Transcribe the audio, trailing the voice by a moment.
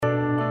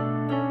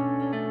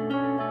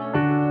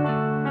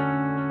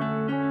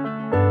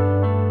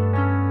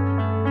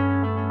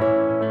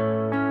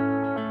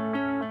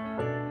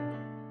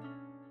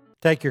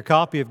Take your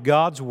copy of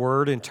God's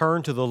Word and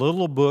turn to the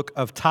little book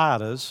of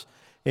Titus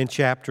in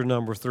chapter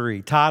number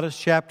 3. Titus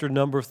chapter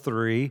number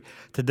 3.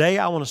 Today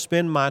I want to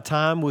spend my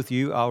time with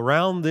you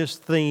around this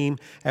theme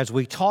as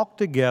we talk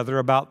together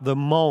about the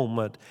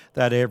moment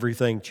that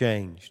everything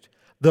changed.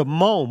 The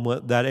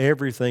moment that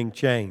everything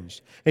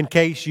changed. In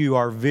case you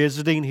are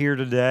visiting here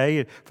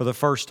today for the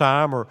first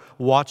time or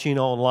watching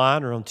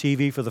online or on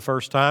TV for the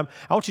first time,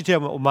 I want you to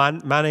tell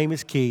them, my name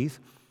is Keith.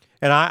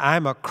 And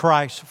I'm a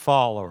Christ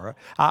follower.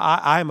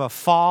 I'm a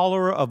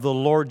follower of the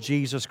Lord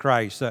Jesus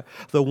Christ,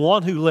 the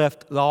one who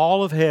left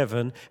all of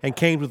heaven and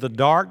came to the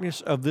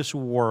darkness of this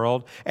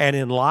world and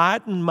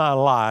enlightened my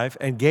life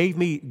and gave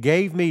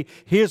me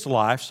His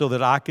life so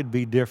that I could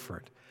be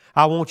different.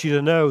 I want you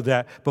to know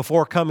that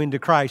before coming to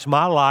Christ,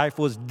 my life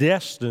was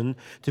destined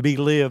to be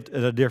lived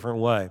in a different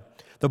way.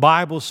 The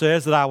Bible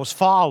says that I was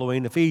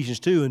following, Ephesians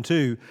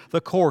 2:2,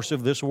 the course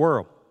of this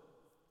world.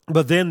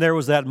 But then there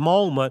was that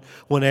moment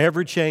when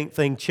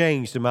everything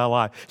changed in my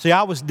life. See,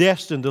 I was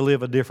destined to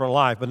live a different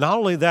life. But not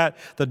only that,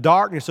 the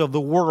darkness of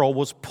the world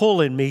was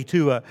pulling me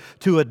to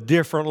a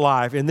different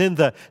life. And then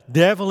the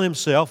devil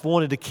himself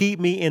wanted to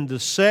keep me in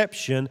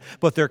deception.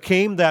 But there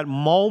came that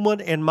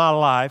moment in my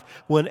life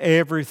when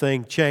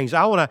everything changed.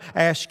 I want to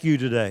ask you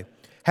today,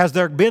 has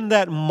there been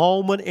that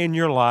moment in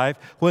your life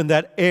when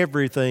that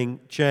everything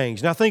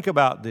changed? Now think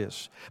about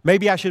this.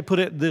 Maybe I should put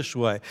it this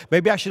way.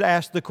 Maybe I should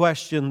ask the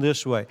question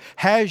this way.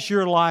 Has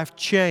your life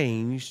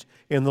changed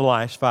in the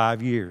last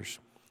 5 years?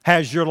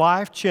 Has your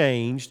life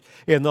changed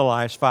in the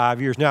last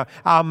 5 years? Now,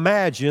 I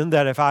imagine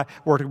that if I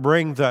were to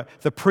bring the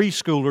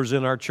preschoolers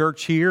in our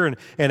church here and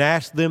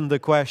ask them the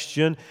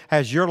question,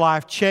 has your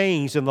life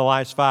changed in the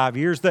last 5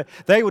 years? That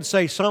they would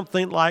say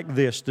something like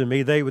this to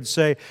me. They would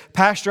say,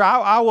 Pastor,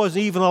 I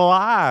wasn't even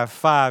alive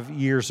 5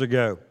 years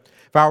ago.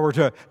 If I were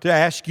to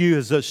ask you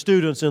as the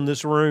students in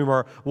this room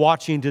or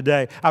watching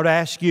today, I would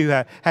ask you,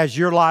 has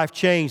your life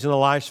changed in the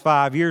last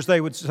 5 years? They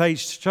would say,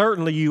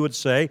 certainly you would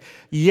say,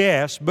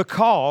 yes,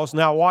 because,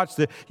 now watch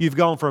this, you've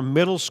gone from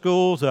middle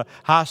school to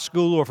high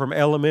school or from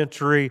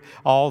elementary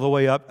all the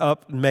way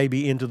up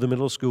maybe into the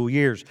middle school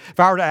years. If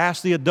I were to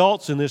ask the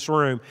adults in this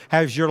room,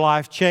 has your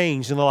life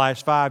changed in the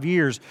last 5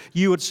 years?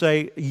 You would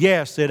say,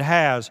 yes, it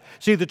has.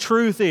 See, the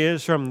truth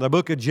is from the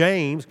book of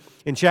James,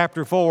 in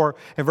chapter 4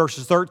 and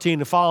verses 13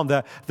 to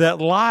follow, that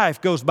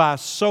life goes by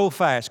so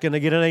fast. Can I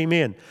get an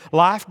amen?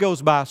 Life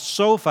goes by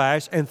so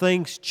fast and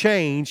things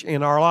change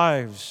in our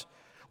lives.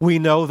 We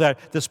know that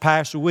this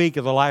past week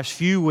or the last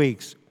few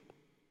weeks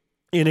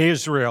in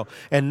Israel,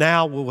 and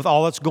now with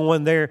all that's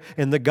going there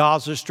in the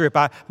Gaza Strip,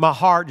 my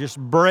heart just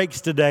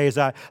breaks today as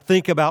I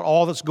think about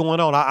all that's going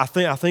on. I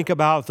think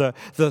about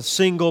the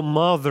single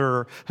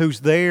mother who's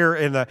there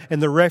in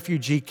the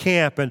refugee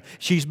camp, and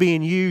she's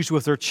being used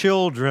with her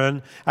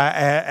children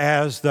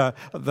as the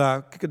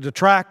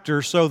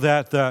detractor so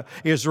that the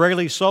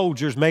Israeli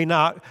soldiers may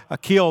not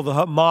kill the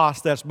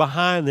Hamas that's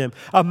behind them.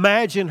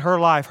 Imagine her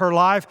life. Her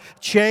life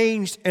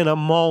changed in a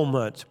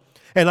moment.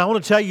 And I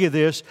want to tell you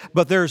this,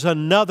 but there's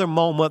another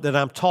moment that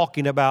I'm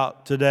talking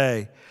about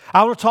today.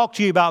 I want to talk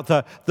to you about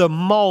the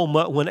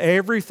moment when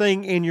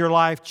everything in your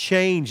life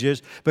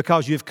changes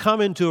because you've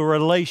come into a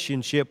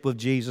relationship with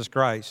Jesus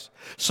Christ.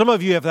 Some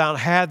of you have not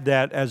had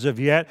that as of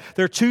yet.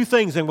 There are two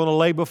things I'm going to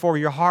lay before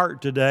your heart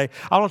today.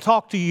 I want to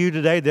talk to you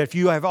today that if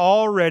you have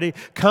already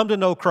come to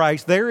know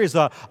Christ, there is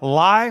a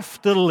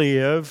life to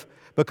live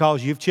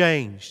because you've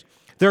changed.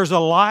 There's a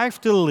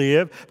life to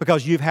live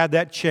because you've had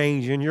that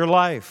change in your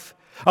life.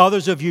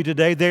 Others of you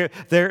today,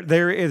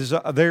 there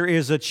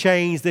is a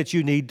change that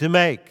you need to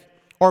make.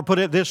 Or put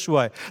it this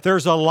way,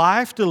 there's a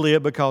life to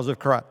live because of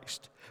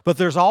Christ, but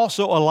there's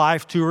also a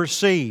life to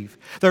receive.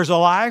 There's a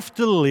life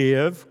to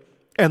live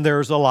and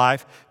there's a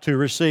life to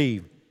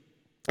receive.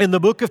 In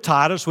the book of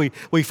Titus,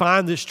 we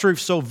find this truth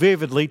so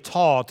vividly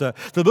taught.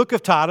 The book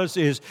of Titus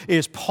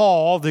is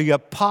Paul, the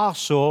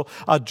apostle,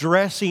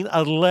 addressing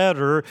a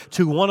letter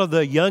to one of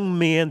the young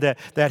men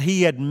that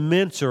he had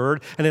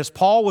mentored. And as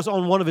Paul was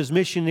on one of his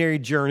missionary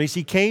journeys,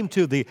 he came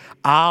to the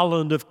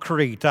island of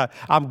Crete.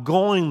 I'm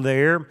going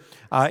there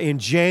in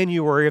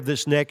January of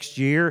this next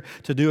year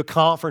to do a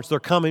conference. They're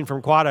coming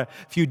from quite a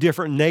few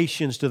different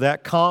nations to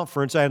that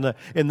conference, and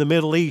in the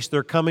Middle East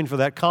they're coming for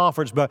that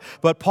conference.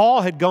 But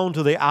Paul had gone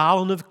to the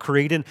island of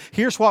Crete, and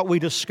here's what we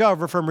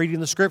discover from reading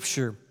the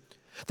Scripture.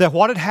 That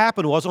what had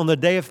happened was on the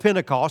day of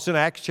Pentecost in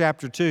Acts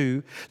chapter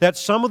 2, that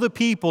some of the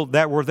people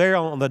that were there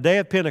on the day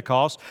of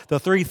Pentecost, the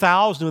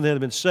 3,000 that had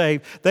been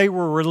saved, they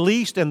were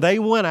released and they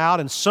went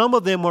out, and some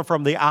of them were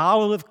from the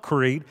island of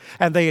Crete,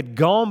 and they had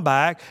gone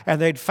back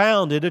and they'd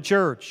founded a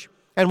church.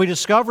 And we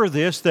discover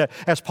this, that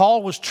as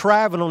Paul was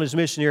traveling on his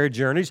missionary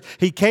journeys,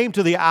 he came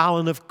to the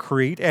island of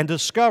Crete and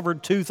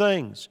discovered two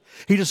things.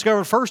 He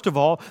discovered, first of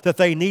all, that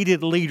they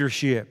needed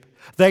leadership.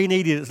 They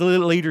needed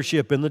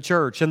leadership in the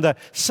church. And the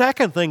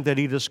second thing that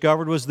he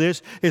discovered was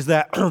this, is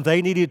that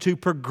they needed to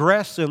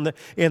progress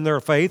in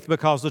their faith,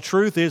 because the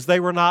truth is they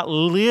were not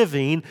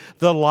living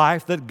the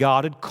life that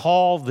God had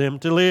called them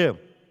to live.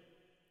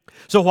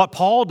 So what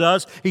Paul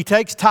does, he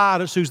takes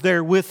Titus, who's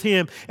there with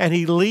him, and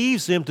he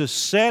leaves him to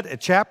set,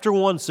 chapter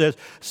 1 says,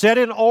 set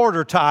in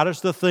order, Titus,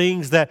 the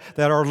things that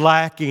are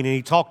lacking. And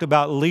he talked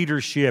about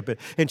leadership.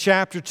 In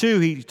chapter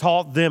 2, he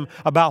taught them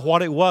about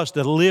what it was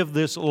to live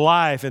this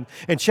life.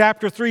 And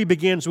chapter 3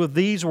 begins with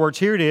these words.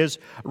 Here it is,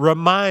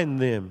 remind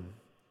them.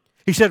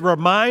 He said,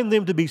 remind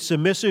them to be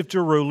submissive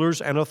to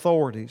rulers and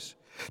authorities,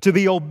 to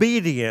be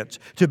obedient,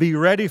 to be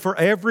ready for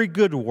every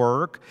good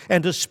work,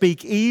 and to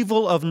speak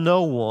evil of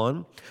no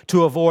one,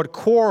 to avoid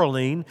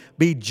quarreling,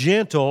 be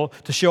gentle,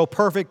 to show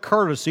perfect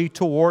courtesy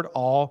toward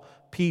all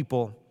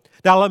people.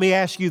 Now let me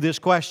ask you this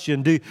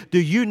question. Do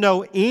you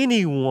know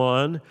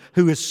anyone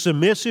who is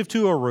submissive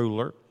to a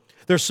ruler?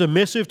 They're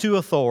submissive to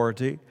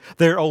authority.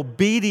 They're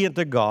obedient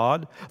to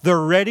God. They're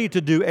ready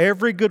to do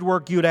every good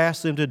work you'd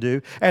ask them to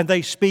do, and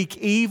they speak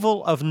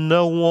evil of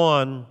no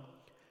one.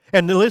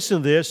 And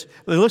listen to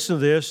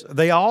this.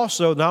 They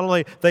also not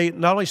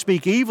only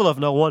speak evil of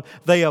no one,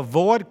 they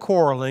avoid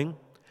quarreling.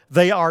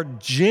 They are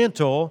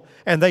gentle,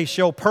 and they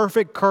show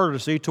perfect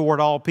courtesy toward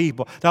all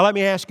people. Now let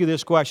me ask you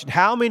this question.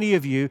 How many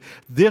of you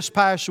this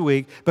past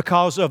week,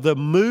 because of the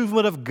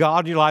movement of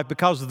God in your life,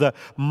 because of the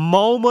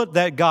moment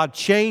that God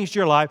changed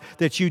your life,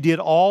 that you did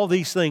all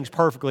these things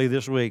perfectly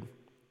this week?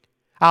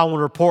 I want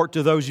to report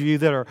to those of you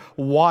that are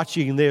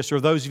watching this,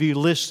 or those of you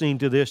listening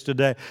to this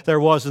today,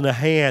 there wasn't a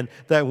hand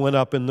that went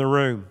up in the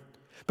room.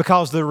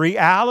 Because the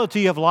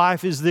reality of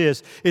life is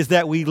this, is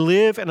that we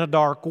live in a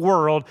dark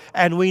world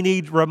and we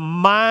need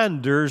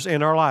reminders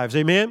in our lives.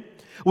 Amen?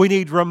 We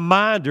need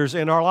reminders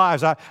in our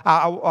lives.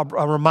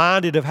 I'm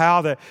reminded of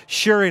how that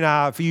Sherry and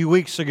I, a few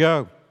weeks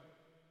ago,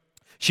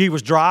 she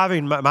was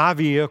driving my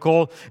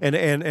vehicle,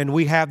 and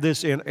we have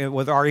this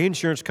with our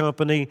insurance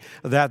company,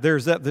 that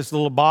there's this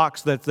little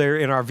box that's there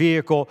in our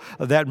vehicle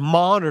that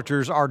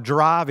monitors our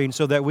driving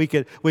so that we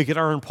could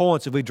earn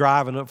points if we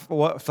drive in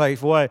a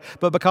safe way.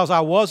 But because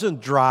I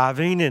wasn't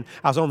driving and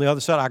I was on the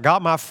other side, I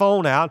got my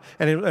phone out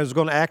and I was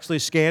going to actually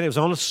scan. It was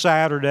on a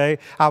Saturday.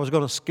 I was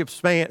going to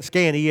scan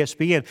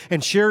ESPN.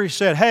 And Sherry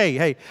said,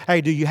 hey,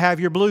 do you have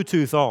your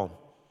Bluetooth on?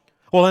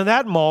 Well, in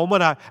that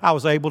moment, I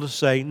was able to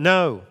say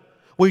no.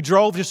 We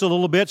drove just a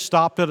little bit,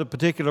 stopped at a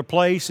particular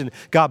place, and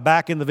got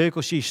back in the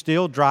vehicle. She's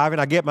still driving.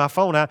 I get my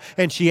phone out,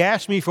 and she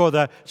asked me for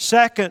the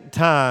second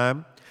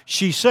time.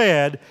 She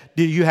said,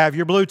 do you have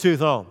your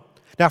Bluetooth on?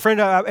 Now, friend,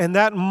 in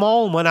that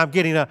moment, I'm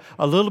getting a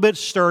little bit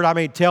stirred. I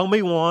mean, tell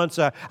me once.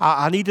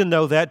 I need to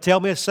know that. Tell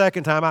me a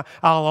second time.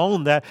 I'll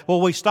own that. Well,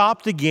 we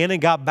stopped again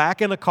and got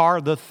back in the car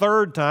the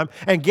third time.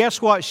 And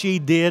guess what she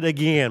did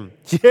again?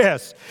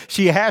 Yes,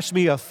 she asked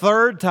me a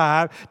third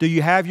time, do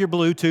you have your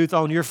Bluetooth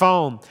on your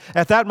phone?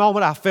 At that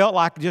moment, I felt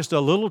like just a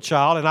little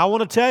child. And I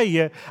want to tell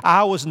you,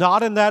 I was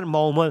not in that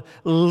moment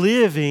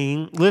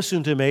living,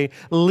 listen to me,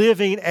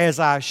 living as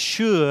I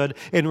should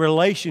in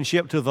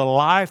relationship to the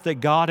life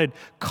that God had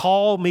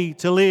called me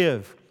to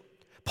live.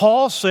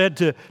 Paul said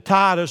to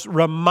Titus,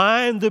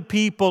 remind the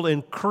people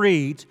in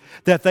Crete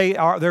that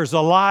there's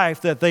a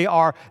life that they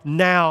are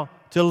now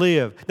to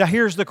live. Now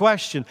here's the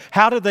question.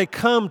 How did they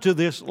come to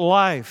this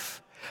life?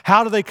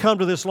 How do they come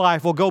to this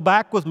life? Well, go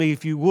back with me,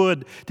 if you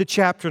would, to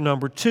chapter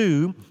number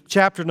 2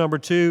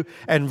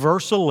 and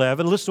verse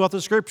 11. Listen to what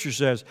the Scripture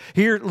says.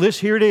 Here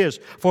it is.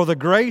 For the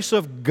grace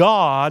of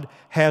God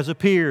has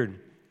appeared.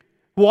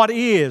 What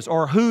is,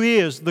 or who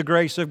is the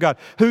grace of God?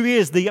 Who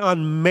is the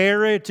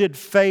unmerited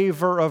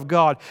favor of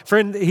God?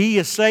 Friend, he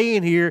is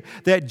saying here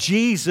that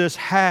Jesus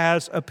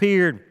has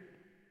appeared.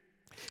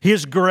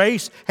 His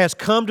grace has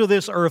come to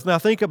this earth. Now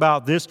think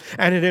about this,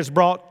 and it has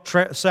brought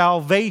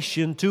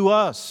salvation to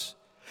us.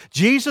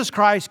 Jesus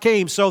Christ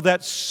came so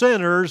that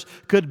sinners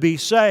could be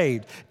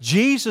saved.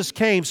 Jesus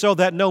came so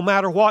that no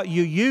matter what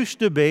you used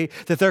to be,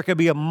 that there could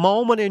be a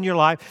moment in your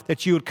life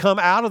that you would come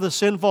out of the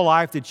sinful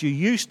life that you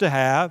used to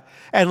have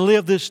and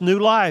live this new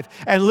life.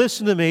 And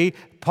listen to me,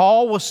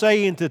 Paul was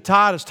saying to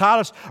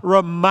Titus,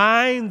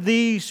 remind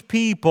these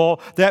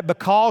people that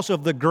because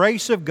of the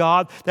grace of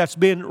God that's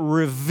been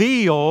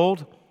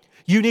revealed,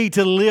 you need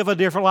to live a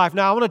different life.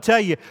 Now, I want to tell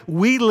you,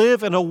 we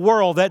live in a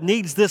world that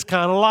needs this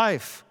kind of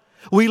life.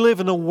 We live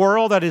in a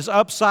world that is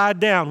upside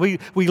down. We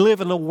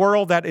live in a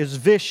world that is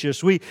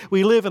vicious. We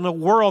live in a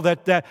world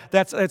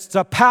that's it's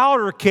a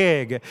powder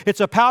keg. It's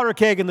a powder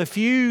keg and the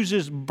fuse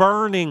is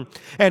burning,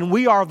 and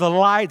we are the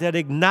light that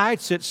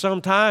ignites it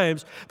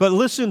sometimes. But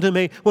listen to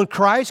me, when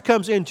Christ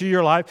comes into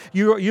your life,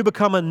 you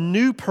become a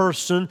new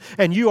person,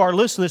 and you are,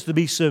 listen to this, to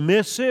be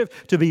submissive,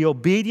 to be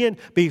obedient,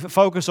 be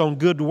focused on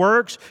good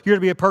works. You're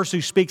to be a person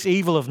who speaks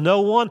evil of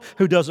no one,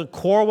 who doesn't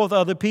quarrel with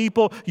other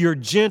people. You're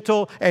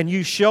gentle, and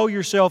you show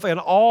yourself in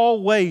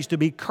all ways to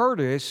be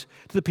courteous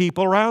to the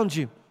people around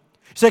you. You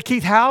say,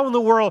 Keith, how in the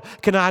world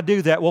can I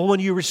do that? Well, when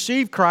you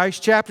receive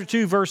Christ, chapter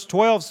 2, verse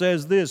 12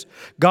 says this,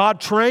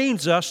 God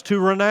trains us to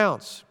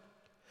renounce.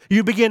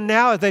 You begin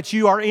now that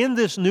you are in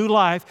this new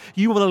life,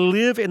 you want to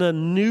live in a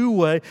new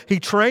way. He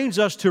trains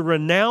us to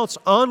renounce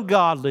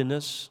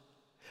ungodliness,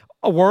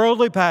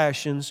 worldly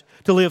passions,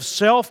 to live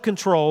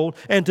self-controlled,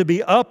 and to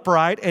be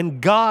upright and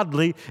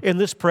godly in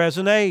this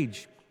present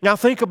age. Now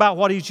think about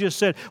what he's just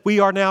said. We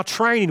are now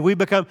training. We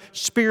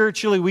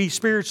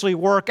spiritually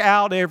work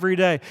out every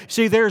day.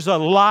 See, there's a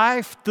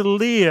life to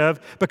live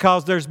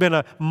because there's been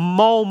a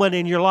moment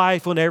in your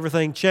life when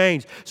everything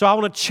changed. So I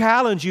want to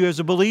challenge you as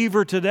a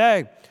believer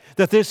today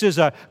that this is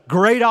a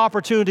great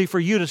opportunity for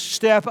you to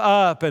step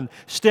up and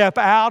step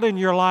out in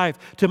your life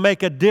to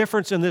make a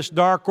difference in this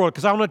dark world.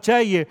 Because I want to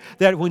tell you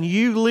that when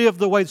you live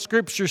the way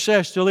Scripture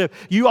says to live,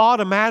 you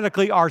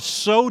automatically are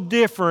so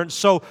different,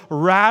 so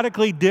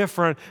radically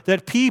different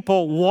that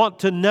people want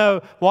to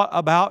know what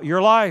about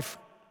your life.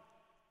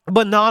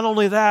 But not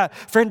only that,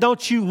 friend,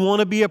 don't you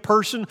want to be a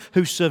person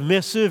who's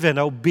submissive and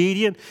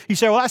obedient? You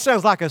say, well, that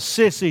sounds like a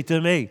sissy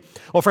to me.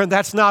 Well, friend,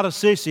 that's not a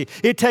sissy.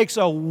 It takes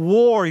a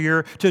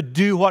warrior to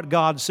do what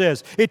God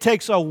says. It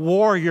takes a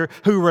warrior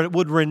who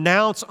would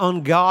renounce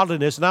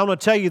ungodliness. And I want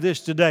to tell you this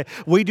today.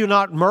 We do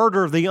not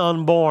murder the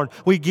unborn.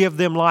 We give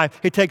them life.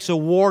 It takes a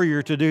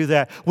warrior to do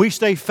that. We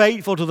stay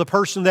faithful to the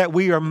person that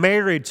we are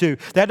married to.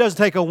 That doesn't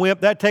take a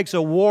wimp. That takes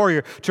a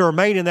warrior to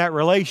remain in that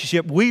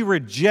relationship. We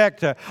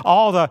reject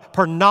all the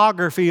pornography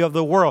of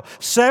the world.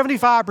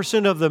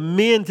 75% of the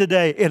men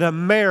today in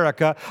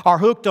America are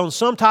hooked on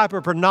some type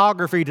of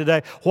pornography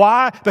today.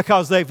 Why?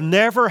 Because they've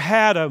never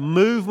had a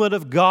movement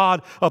of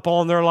God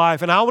upon their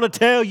life. And I want to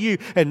tell you,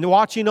 and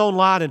watching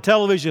online and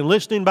television,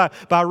 listening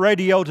by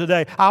radio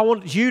today, I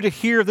want you to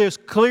hear this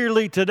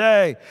clearly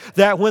today,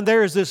 that when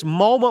there is this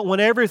moment when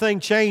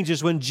everything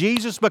changes, when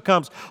Jesus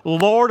becomes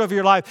Lord of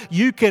your life,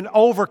 you can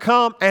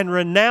overcome and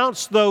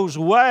renounce those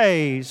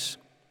ways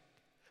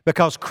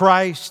because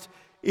Christ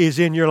is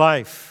in your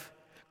life.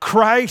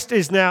 Christ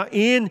is now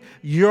in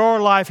your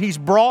life. He's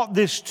brought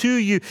this to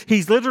you.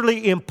 He's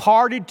literally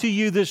imparted to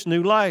you this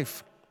new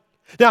life.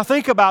 Now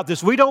think about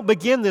this. We don't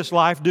begin this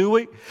life, do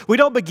we? We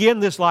don't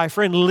begin this life,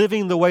 friend,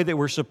 living the way that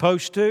we're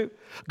supposed to.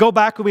 Go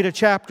back with me to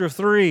chapter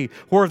 3,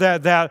 where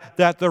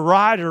that the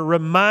writer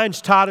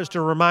reminds Titus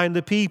to remind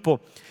the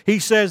people. He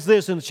says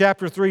this in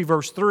chapter 3,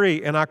 verse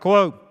 3, and I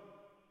quote,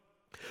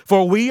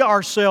 "For we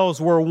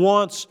ourselves were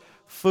once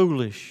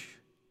foolish.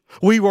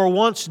 We were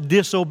once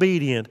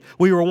disobedient.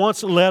 We were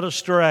once led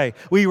astray.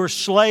 We were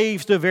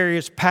slaves to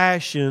various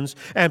passions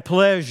and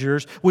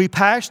pleasures. We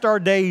passed our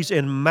days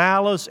in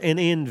malice and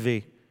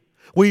envy.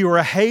 We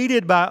were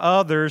hated by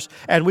others,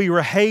 and we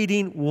were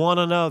hating one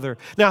another."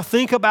 Now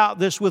think about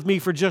this with me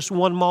for just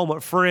one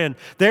moment, friend.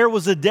 There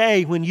was a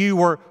day when you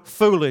were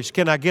foolish.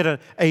 Can I get an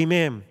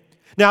amen?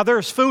 Now,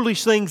 there's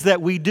foolish things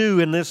that we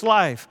do in this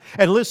life.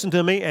 And listen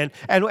to me, and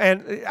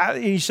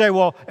you say,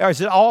 well,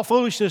 is it all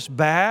foolishness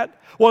bad?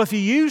 Well, if you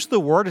use the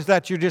word, is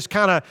that you're just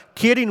kind of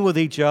kidding with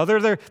each other.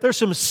 There's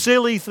some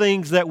silly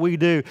things that we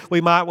do.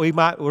 We might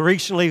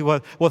recently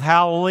with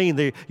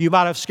Halloween, you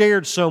might have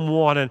scared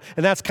someone, and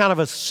that's kind of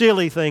a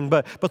silly thing.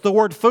 But the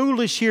word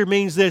foolish here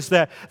means this,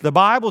 that the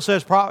Bible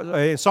says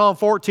in Psalm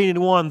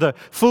 14:1, the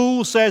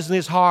fool says in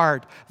his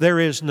heart, there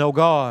is no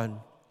God.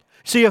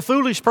 See, a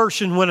foolish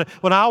person, when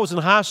I was in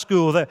high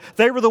school,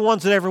 they were the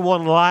ones that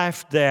everyone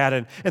laughed at.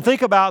 And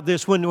think about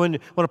this, when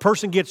a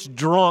person gets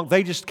drunk,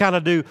 they just kind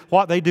of do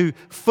what they do,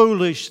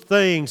 foolish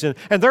things. And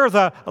they're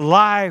the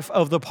life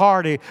of the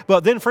party.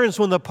 But then, friends,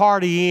 when the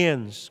party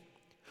ends,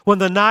 when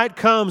the night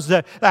comes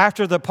that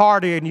after the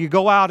party and you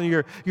go out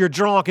and you're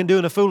drunk and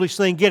doing a foolish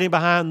thing, getting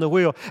behind the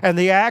wheel, and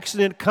the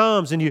accident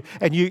comes and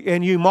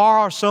you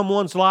mar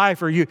someone's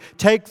life, or you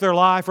take their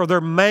life, or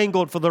they're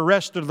mangled for the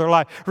rest of their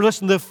life. Or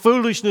listen, the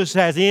foolishness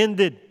has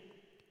ended.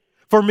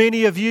 For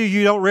many of you,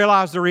 you don't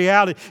realize the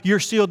reality. You're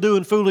still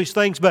doing foolish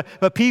things,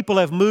 but people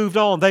have moved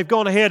on. They've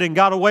gone ahead and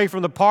got away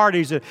from the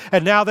parties,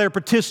 and now they're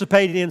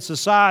participating in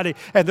society,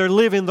 and they're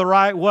living the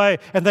right way.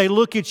 And they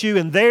look at you,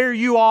 and there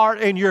you are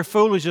in your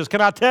foolishness.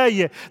 Can I tell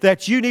you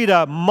that you need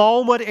a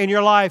moment in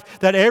your life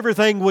that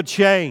everything would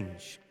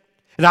change?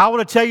 And I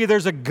want to tell you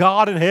there's a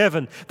God in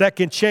heaven that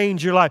can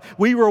change your life.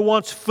 We were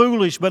once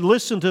foolish, but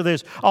listen to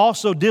this,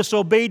 also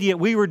disobedient.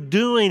 We were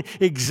doing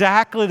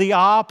exactly the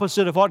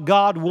opposite of what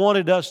God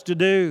wanted us to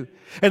do.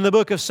 In the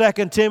book of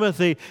 2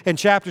 Timothy, in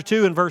chapter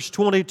 2 and verse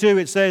 22,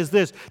 it says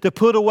this, to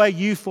put away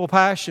youthful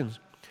passions,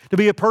 to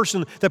be a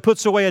person that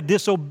puts away a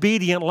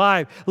disobedient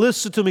life.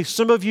 Listen to me,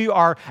 some of you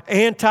are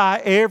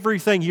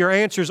anti-everything. Your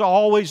answer is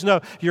always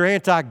no. You're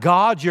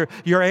anti-God,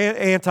 you're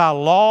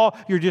anti-law,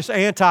 you're just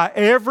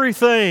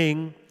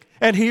anti-everything.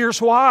 And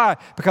here's why,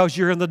 because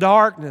you're in the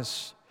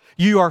darkness.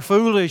 You are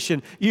foolish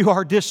and you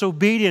are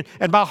disobedient.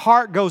 And my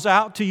heart goes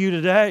out to you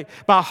today.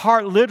 My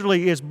heart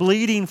literally is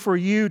bleeding for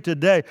you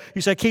today.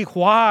 You say, Keith,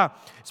 why?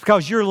 It's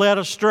because you're led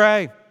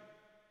astray.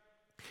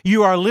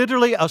 You are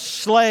literally a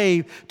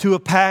slave to a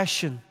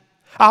passion.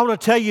 I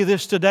want to tell you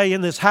this today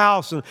in this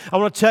house, and I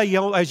want to tell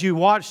you as you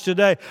watch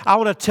today, I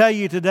want to tell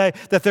you today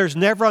that there's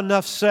never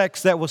enough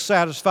sex that will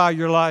satisfy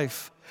your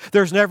life.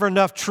 There's never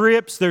enough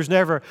trips. There's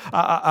never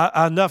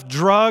enough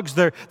drugs.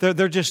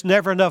 There's just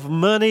never enough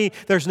money.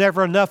 There's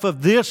never enough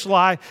of this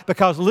life,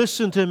 because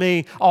listen to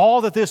me,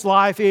 all that this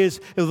life is,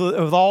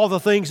 with all the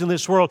things in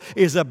this world,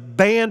 is a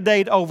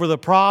Band-Aid over the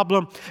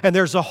problem. And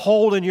there's a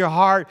hole in your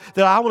heart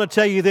that I want to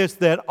tell you this,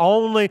 that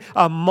only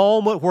a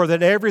moment where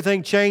that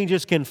everything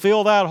changes can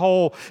fill that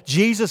hole.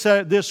 Jesus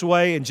said it this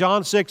way in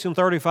John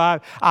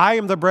 6:35, I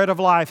am the bread of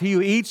life. He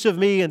who eats of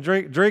me and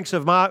drinks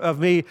of my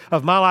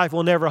life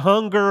will never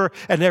hunger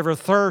and never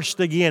thirst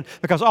again,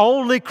 because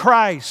only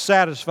Christ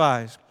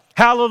satisfies.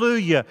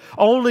 Hallelujah.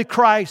 Only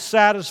Christ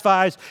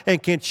satisfies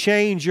and can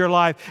change your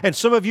life. And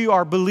some of you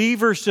are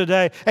believers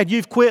today, and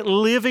you've quit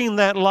living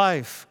that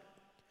life.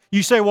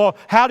 You say, well,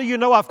 how do you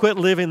know I've quit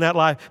living that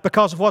life?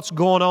 Because of what's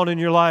going on in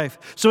your life.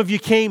 Some of you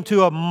came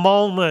to a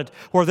moment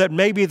where that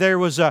maybe there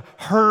was a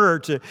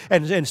hurt,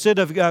 and instead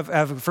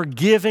of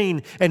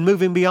forgiving and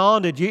moving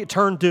beyond it, you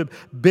turned to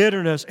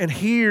bitterness. And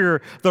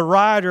here the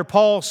writer,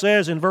 Paul,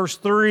 says in verse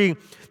 3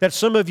 that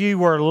some of you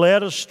were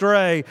led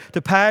astray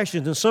to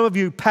passions, and some of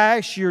you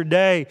pass your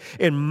day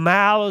in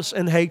malice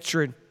and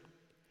hatred.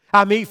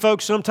 I meet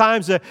folks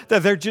sometimes that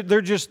they're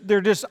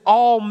just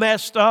all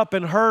messed up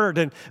and hurt,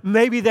 and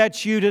maybe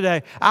that's you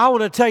today. I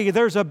want to tell you,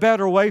 there's a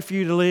better way for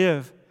you to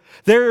live.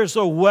 There is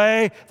a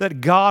way that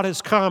God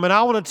has come, and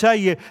I want to tell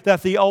you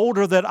that the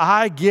older that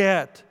I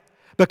get,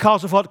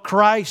 because of what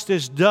Christ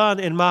has done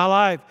in my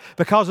life,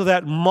 because of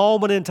that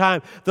moment in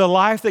time, the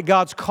life that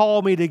God's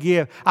called me to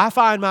give, I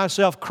find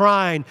myself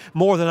crying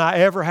more than I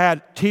ever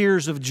had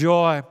tears of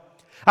joy.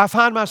 I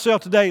find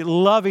myself today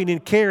loving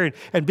and caring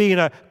and being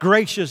a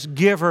gracious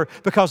giver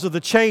because of the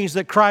change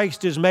that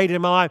Christ has made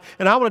in my life.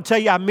 And I want to tell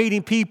you, I'm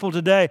meeting people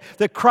today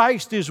that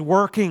Christ is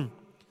working.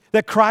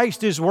 That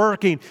Christ is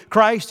working.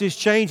 Christ is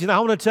changing. I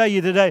want to tell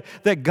you today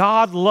that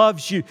God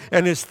loves you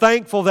and is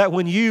thankful that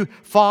when you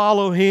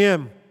follow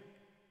Him.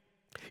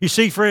 You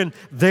see, friend,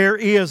 there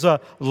is a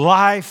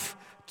life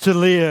to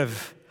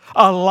live.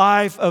 A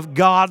life of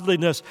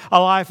godliness, a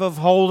life of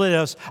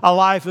holiness, a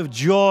life of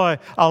joy,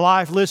 a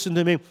life, listen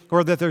to me,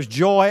 where that there's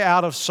joy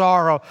out of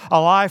sorrow, a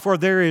life where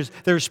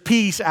there's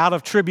peace out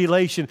of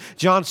tribulation.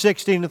 John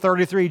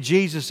 16:33,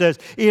 Jesus says,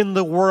 in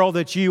the world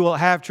that you will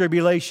have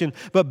tribulation,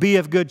 but be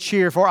of good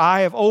cheer, for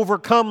I have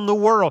overcome the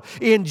world.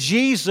 In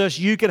Jesus,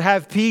 you can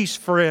have peace,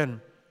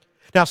 friend.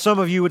 Now, some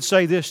of you would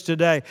say this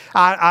today.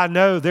 I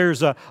know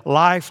there's a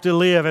life to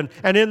live.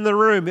 And in the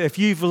room, if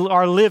you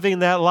are living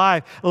that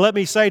life, let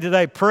me say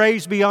today,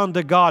 praise be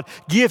unto God.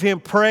 Give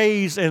Him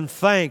praise and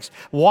thanks.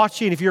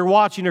 If you're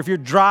watching or if you're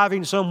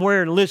driving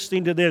somewhere and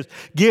listening to this,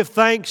 give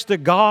thanks to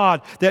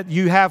God that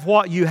you have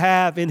what you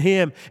have in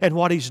Him and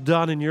what He's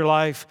done in your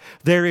life.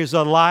 There is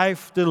a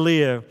life to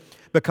live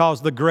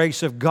because the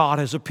grace of God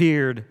has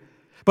appeared.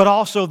 But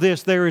also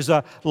there is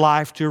a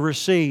life to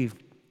receive.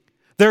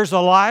 There's a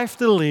life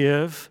to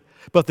live,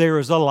 but there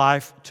is a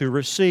life to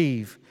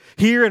receive.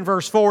 Here in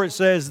verse 4 it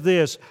says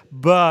this,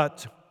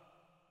 but.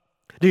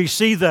 Do you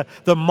see the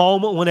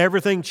moment when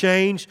everything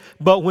changed?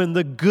 But when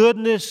the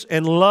goodness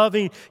and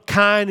loving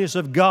kindness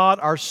of God,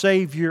 our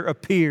Savior,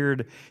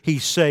 appeared, He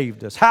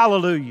saved us.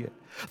 Hallelujah.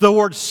 The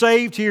word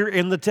saved here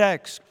in the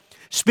text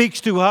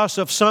speaks to us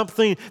of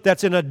something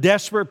that's in a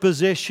desperate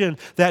position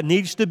that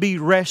needs to be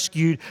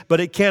rescued, but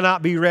it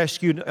cannot be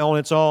rescued on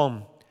its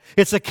own.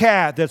 It's a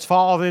cat that's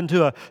fallen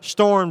into a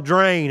storm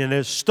drain and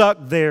is stuck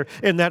there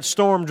in that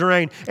storm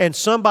drain. And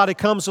somebody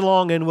comes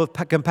along and with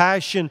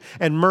compassion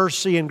and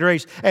mercy and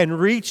grace and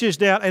reaches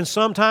down. And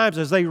sometimes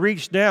as they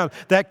reach down,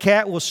 that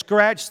cat will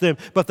scratch them.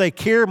 But they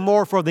care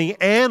more for the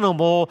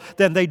animal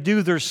than they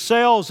do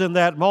themselves in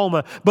that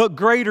moment. But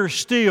greater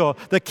still,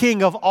 the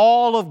King of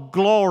all of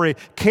glory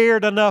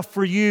cared enough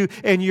for you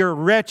in your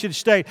wretched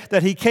state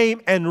that He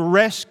came and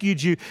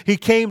rescued you. He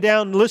came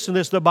down, listen to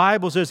this, the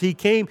Bible says He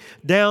came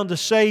down to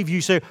save you.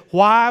 Say,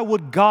 why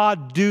would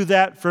God do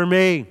that for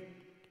me?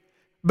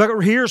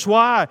 But here's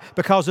why.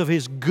 Because of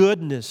His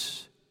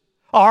goodness.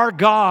 Our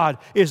God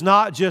is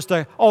not just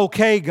an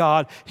okay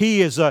God.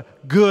 He is a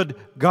good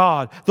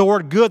God. The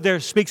word good there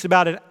speaks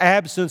about an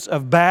absence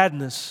of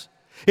badness.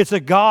 It's a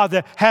God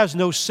that has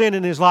no sin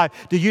in His life.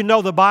 Do you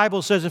know the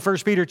Bible says in 1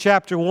 Peter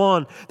chapter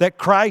 1 that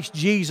Christ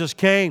Jesus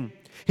came?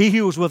 He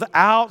who was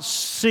without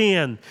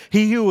sin,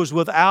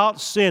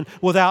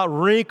 without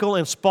wrinkle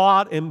and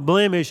spot and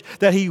blemish,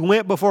 that He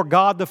went before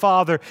God the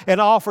Father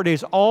and offered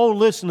His own,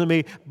 listen to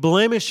me,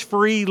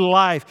 blemish-free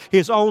life,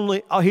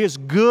 His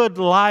good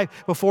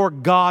life before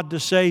God to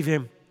save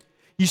him.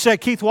 You say,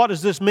 Keith, what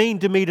does this mean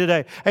to me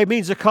today? It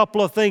means a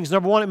couple of things.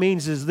 Number one, it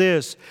means is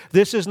this.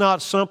 This is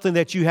not something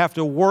that you have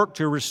to work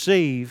to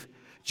receive,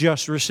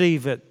 just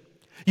receive it.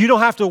 You don't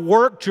have to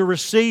work to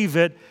receive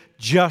it,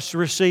 just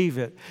receive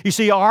it. You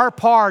see, our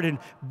part in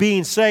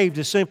being saved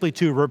is simply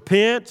to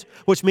repent,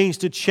 which means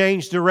to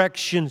change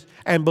directions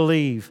and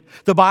believe.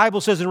 The Bible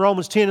says in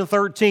Romans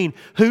 10:13,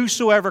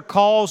 whosoever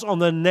calls on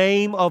the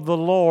name of the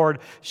Lord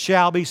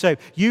shall be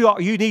saved. You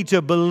need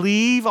to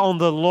believe on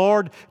the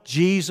Lord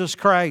Jesus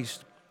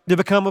Christ. To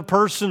become a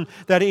person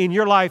that in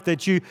your life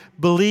that you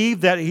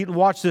believe that,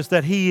 watch this,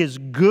 that He is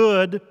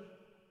good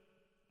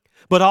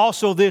but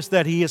also this,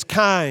 that He is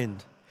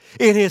kind.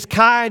 In His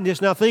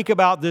kindness, now think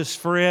about this,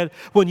 friend,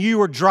 when you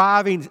were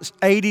driving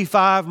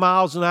 85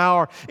 miles an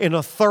hour in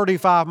a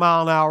 35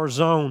 mile an hour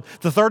zone.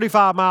 The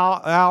 35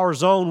 mile an hour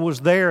zone was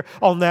there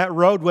on that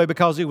roadway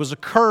because it was a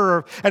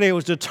curve, and it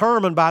was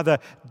determined by the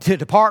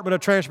Department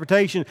of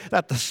Transportation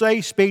that the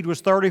safe speed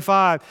was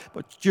 35,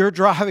 but you're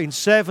driving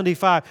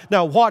 75.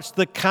 Now watch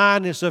the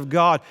kindness of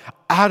God.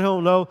 I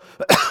don't know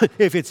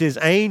if it's His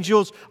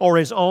angels or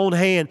His own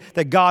hand,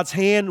 that God's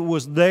hand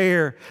was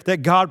there,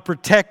 that God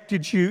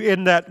protected you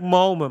in that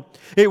moment.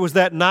 It was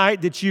that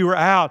night that you were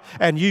out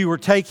and you were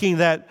taking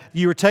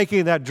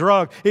that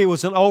drug. It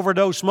was an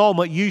overdose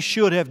moment. You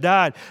should have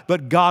died,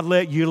 but God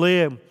let you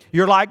live.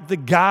 You're like the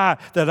guy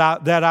that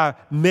I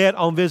met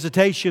on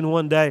visitation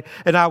one day,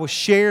 and I was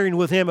sharing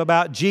with him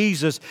about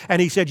Jesus, and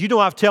he said, "You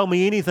don't have to tell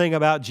me anything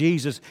about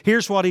Jesus."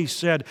 Here's what he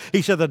said.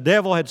 He said, "The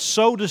devil had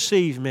so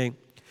deceived me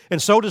and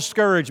so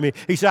discouraged me."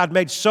 He said, "I'd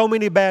made so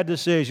many bad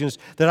decisions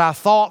that I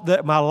thought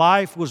that my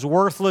life was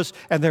worthless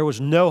and there was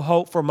no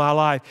hope for my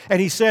life." And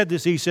he said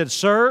this, he said,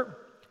 "Sir,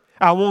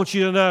 I want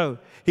you to know,"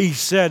 he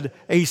said,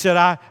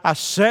 I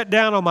sat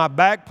down on my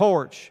back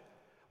porch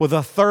with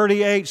a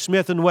 .38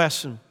 Smith &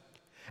 Wesson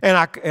and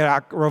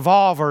a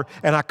revolver,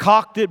 and I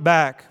cocked it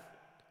back.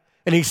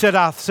 And he said,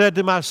 I said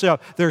to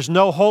myself, there's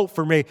no hope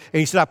for me. And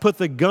he said, I put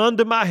the gun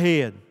to my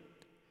head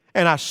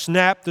and I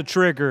snapped the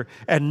trigger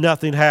and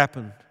nothing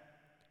happened.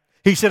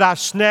 He said, I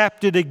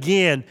snapped it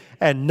again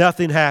and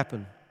nothing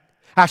happened.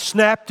 I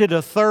snapped it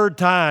a third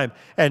time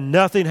and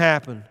nothing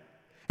happened.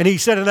 And he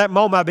said, in that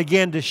moment, I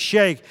began to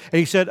shake. And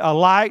he said, a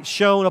light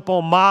shone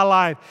upon my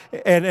life.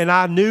 And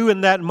I knew in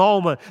that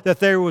moment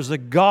that there was a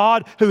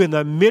God who in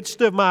the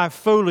midst of my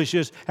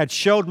foolishness had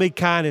showed me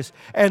kindness.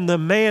 And the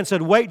man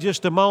said, wait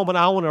just a moment,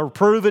 I want to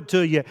prove it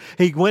to you.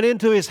 He went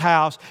into his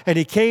house and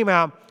he came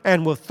out,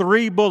 and with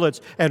 3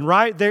 bullets, and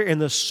right there in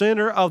the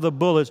center of the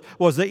bullets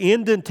was the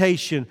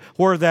indentation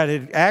where that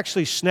had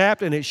actually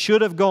snapped and it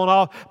should have gone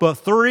off, but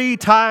 3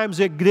 times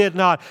it did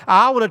not.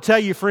 I want to tell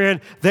you,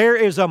 friend, there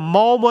is a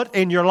moment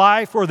in your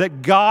life where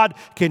that God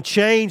can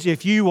change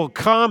if you will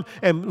come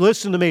and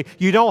listen to me.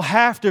 You don't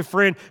have to,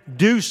 friend,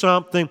 do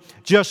something.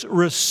 Just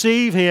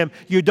receive Him.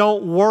 You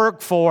don't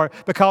work for it,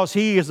 because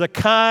He is a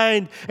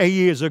kind and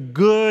He is a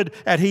good,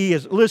 and He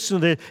is,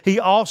 listen to this, He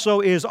also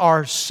is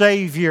our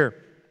Savior.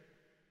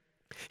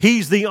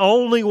 He's the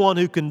only one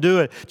who can do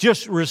it.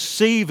 Just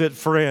receive it,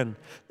 friend.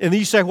 And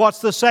you say, what's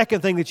the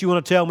second thing that you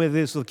want to tell me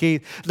this,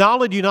 Keith? Not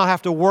only do you not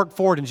have to work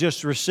for it and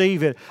just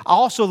receive it,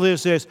 also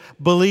this is,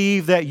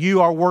 believe that you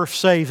are worth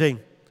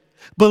saving.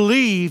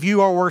 Believe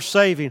you are worth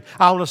saving.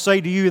 I want to say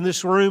to you in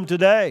this room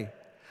today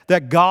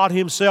that God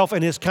Himself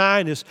in His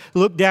kindness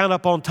looked down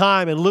upon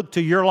time and looked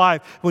to your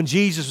life when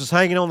Jesus was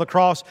hanging on the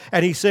cross,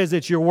 and He says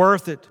that you're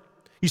worth it.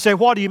 You say,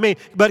 what do you mean?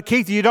 But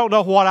Keith, you don't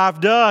know what I've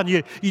done.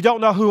 You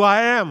don't know who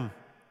I am.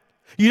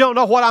 You don't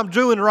know what I'm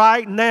doing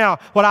right now,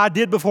 what I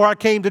did before I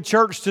came to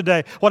church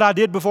today, what I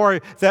did before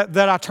that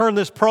I turned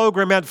this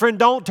program out. Friend,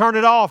 don't turn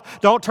it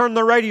off. Don't turn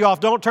the radio off.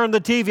 Don't turn the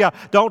TV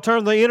off. Don't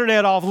turn the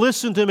internet off.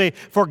 Listen to me,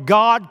 for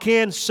God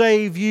can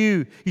save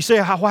you. You say,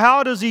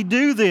 how does He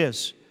do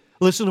this?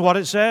 Listen to what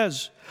it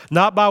says.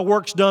 Not by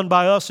works done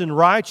by us in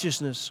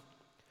righteousness,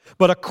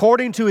 but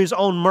according to His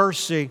own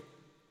mercy,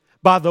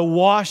 by the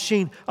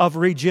washing of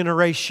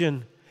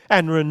regeneration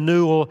and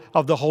renewal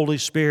of the Holy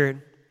Spirit.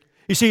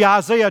 You see,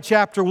 Isaiah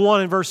chapter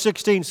 1 and verse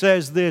 16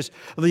 says this,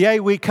 yea,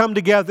 we come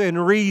together in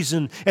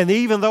reason, and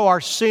even though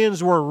our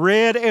sins were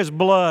red as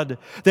blood,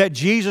 that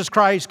Jesus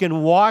Christ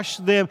can wash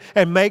them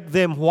and make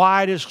them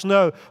white as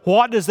snow.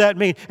 What does that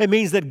mean? It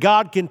means that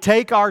God can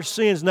take our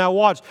sins, now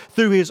watch,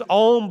 through His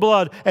own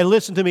blood, and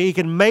listen to me, He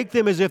can make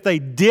them as if they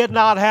did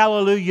not,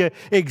 hallelujah,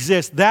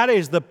 exist. That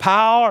is the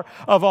power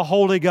of a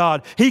holy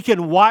God. He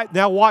can wipe,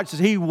 now watch this,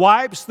 He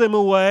wipes them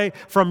away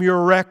from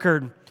your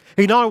record.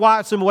 He not only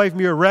wipes them away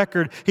from your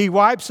record, He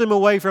wipes them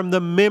away from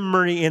the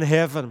memory in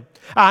heaven.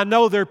 I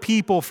know there are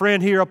people,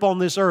 friend, here upon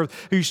this earth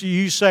who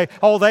you say,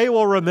 oh, they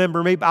will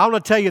remember me. But I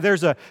want to tell you,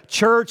 there's a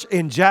church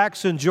in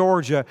Jackson,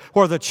 Georgia,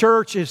 where the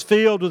church is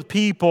filled with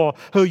people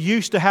who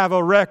used to have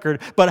a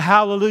record. But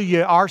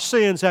hallelujah, our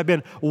sins have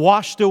been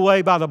washed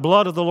away by the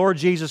blood of the Lord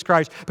Jesus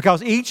Christ,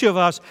 because each of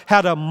us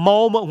had a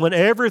moment when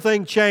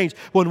everything changed,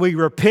 when we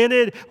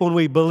repented, when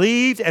we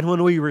believed, and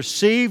when we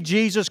received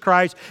Jesus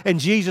Christ, and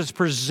Jesus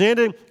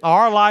presented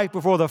our life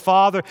before the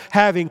Father,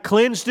 having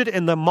cleansed it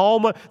in the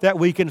moment that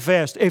we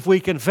confessed. If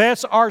we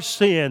confess our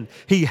sin,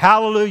 He,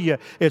 hallelujah,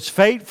 is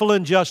faithful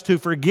and just to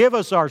forgive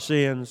us our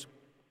sins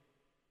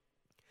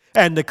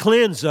and to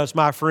cleanse us,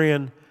 my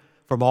friend,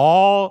 from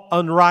all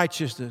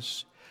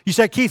unrighteousness. You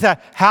say, Keith,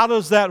 how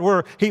does that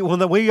work?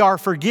 When we are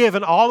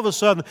forgiven, all of a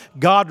sudden,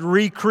 God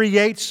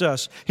recreates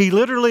us. He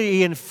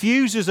literally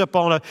infuses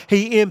upon us.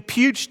 He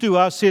imputes to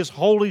us His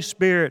Holy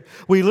Spirit.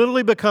 We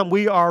literally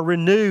we are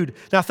renewed.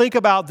 Now think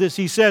about this.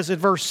 He says in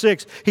verse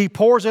 6, He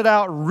pours it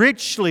out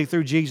richly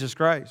through Jesus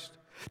Christ.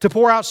 To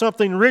pour out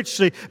something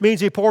richly means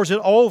He pours it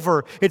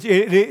over. It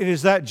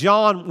is that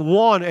John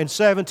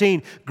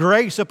 1:17,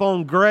 grace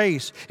upon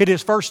grace. It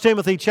is 1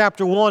 Timothy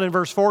chapter 1 and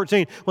verse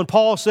 14, when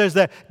Paul says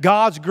that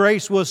God's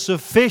grace was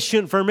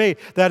sufficient for me,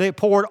 that it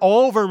poured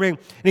over me. And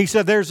he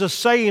said there's a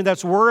saying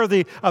that's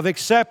worthy of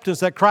acceptance,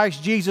 that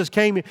Christ Jesus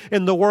came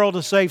in the world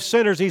to save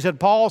sinners. He said,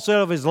 Paul said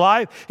of his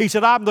life, he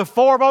said, I'm the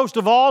foremost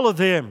of all of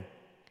them.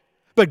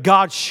 But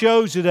God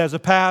shows it as a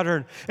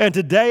pattern. And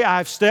today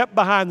I've stepped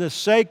behind the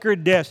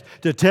sacred desk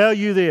to tell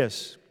you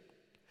this,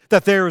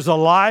 that there is a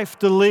life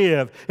to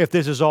live if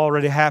this has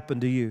already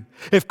happened to you.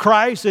 If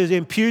Christ has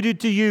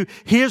imputed to you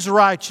His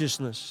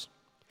righteousness,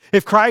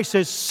 if Christ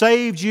has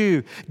saved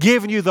you,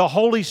 given you the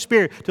Holy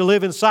Spirit to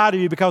live inside of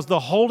you, because the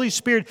Holy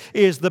Spirit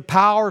is the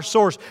power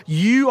source,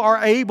 you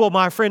are able,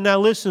 my friend, now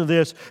listen to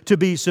this, to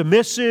be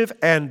submissive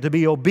and to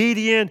be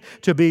obedient,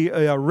 to be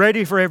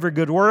ready for every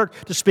good work,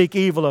 to speak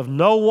evil of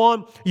no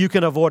one. You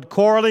can avoid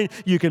quarreling.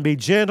 You can be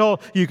gentle.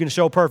 You can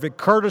show perfect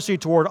courtesy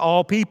toward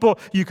all people.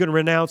 You can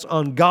renounce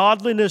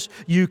ungodliness.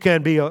 You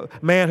can be a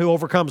man who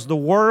overcomes the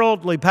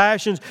worldly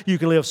passions. You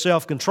can live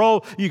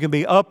self-control. You can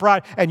be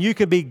upright, and you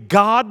can be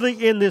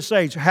godly in this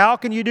age. How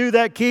can you do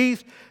that,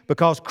 Keith?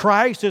 Because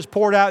Christ has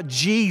poured out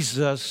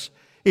Jesus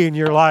in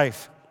your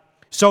life.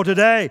 So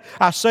today,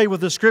 I say with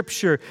the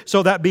Scripture,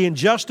 so that being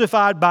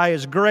justified by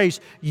His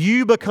grace,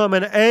 you become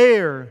an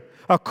heir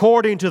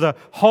according to the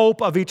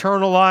hope of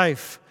eternal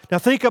life. Now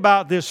think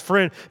about this,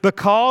 friend.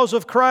 Because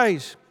of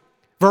Christ,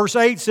 verse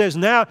 8 says,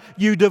 now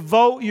you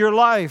devote your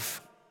life.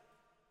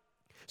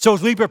 So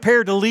as we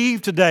prepare to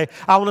leave today,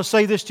 I want to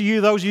say this to you,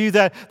 those of you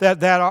that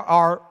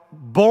are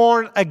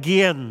born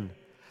again,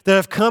 that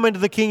have come into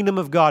the kingdom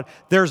of God.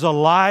 There's a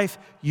life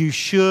you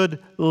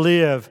should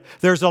live.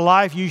 There's a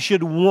life you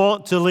should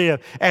want to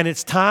live. And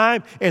it's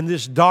time in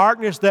this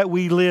darkness that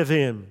we live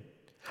in.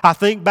 I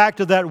think back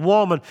to that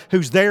woman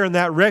who's there in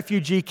that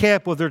refugee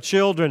camp with her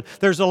children.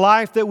 There's a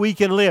life that we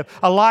can live,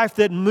 a life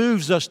that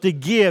moves us to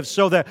give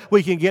so that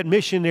we can get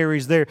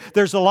missionaries there.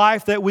 There's a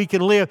life that we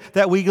can live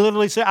that we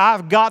literally say,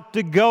 I've got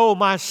to go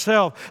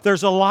myself.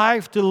 There's a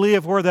life to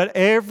live where that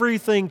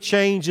everything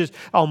changes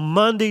on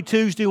Monday,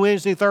 Tuesday,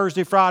 Wednesday,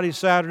 Thursday, Friday,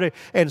 Saturday,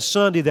 and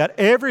Sunday, that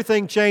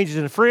everything changes.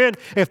 And friend,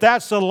 if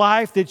that's the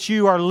life that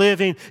you are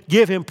living,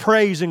 give Him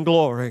praise and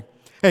glory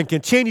and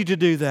continue to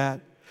do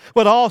that.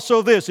 But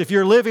also this, if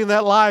you're living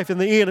that life and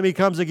the enemy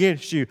comes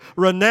against you,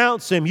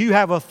 renounce him. You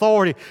have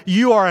authority.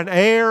 You are an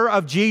heir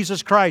of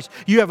Jesus Christ.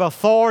 You have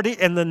authority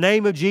in the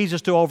name of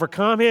Jesus to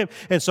overcome him.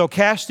 And so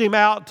cast him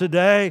out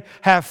today.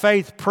 Have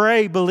faith.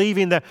 Pray,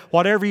 believing that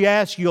whatever you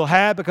ask, you'll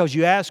have because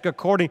you ask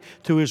according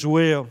to His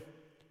will.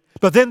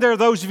 But then there are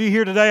those of you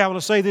here today, I want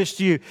to say this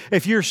to you.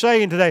 If you're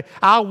saying today,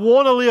 I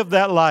want to live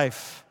that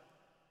life,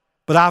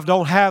 but I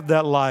don't have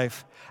that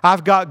life,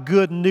 I've got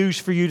good news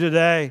for you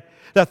today.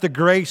 That the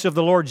grace of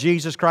the Lord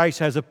Jesus Christ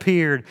has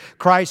appeared.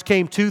 Christ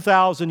came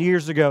 2,000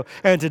 years ago,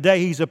 and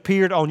today He's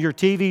appeared on your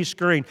TV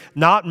screen.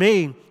 Not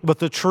me, but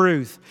the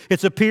truth.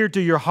 It's appeared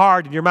to your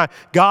heart and your mind.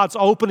 God's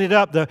opened it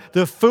up.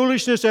 The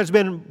foolishness has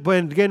been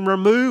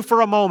removed for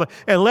a moment,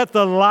 and let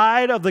the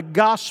light of the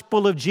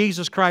gospel of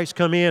Jesus Christ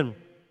come in.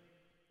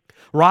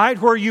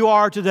 Right where you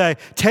are today,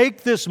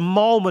 take this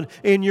moment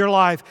in your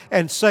life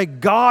and say,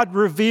 God,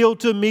 reveal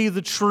to me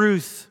the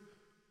truth.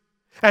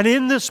 And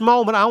in this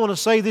moment, I want to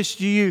say this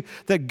to you,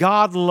 that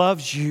God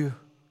loves you.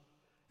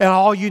 And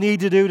all you need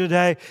to do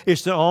today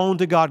is to own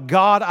to God,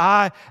 God,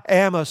 I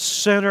am a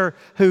sinner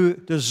who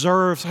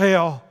deserves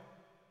hell.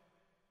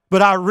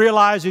 But I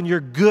realize in your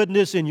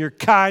goodness and your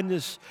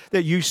kindness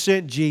that you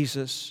sent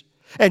Jesus.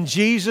 And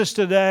Jesus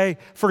today,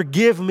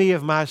 forgive me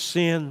of my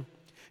sin.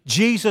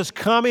 Jesus,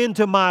 come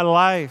into my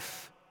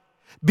life.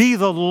 Be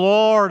the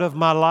Lord of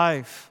my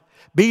life.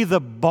 Be the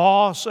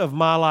boss of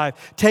my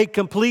life. Take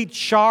complete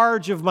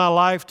charge of my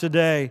life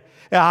today.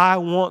 I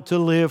want to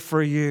live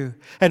for you.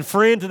 And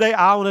friend, today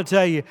I want to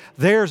tell you,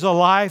 there's a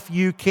life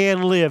you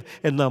can live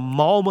in the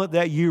moment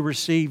that you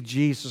receive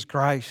Jesus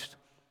Christ.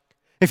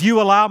 If you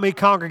allow me,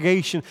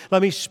 congregation,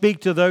 let me speak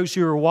to those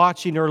who are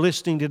watching or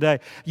listening today.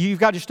 You've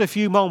got just a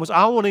few moments.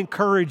 I want to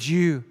encourage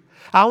you.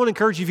 I want to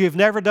encourage you, if you've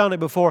never done it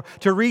before,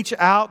 to reach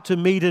out to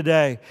me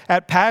today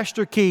at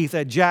Pastor Keith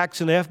at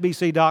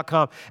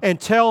jacksonfbc.com and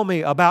tell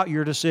me about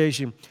your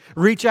decision.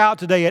 Reach out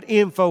today at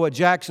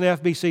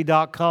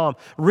info@jacksonfbc.com.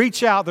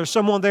 Reach out. There's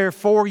someone there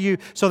for you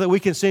so that we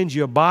can send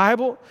you a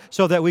Bible,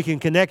 so that we can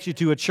connect you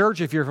to a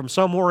church if you're from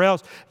somewhere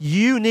else.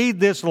 You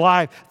need this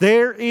life.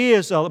 There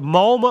is a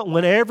moment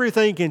when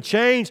everything can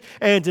change,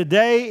 and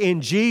today,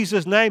 in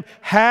Jesus' name,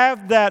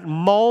 have that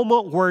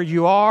moment where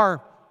you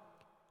are.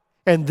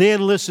 And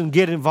then, listen,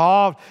 get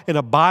involved in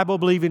a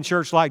Bible-believing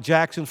church like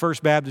Jackson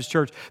First Baptist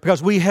Church,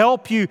 because we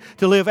help you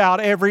to live out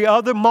every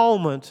other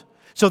moment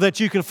so that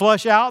you can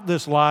flush out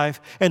this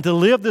life and to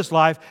live this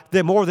life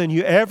that more than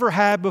you ever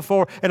had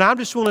before. And I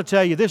just want to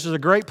tell you, this is a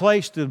great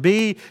place to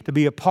be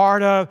a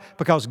part of,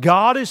 because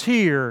God is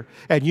here,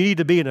 and you need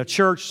to be in a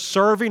church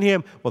serving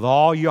Him with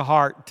all your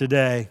heart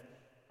today.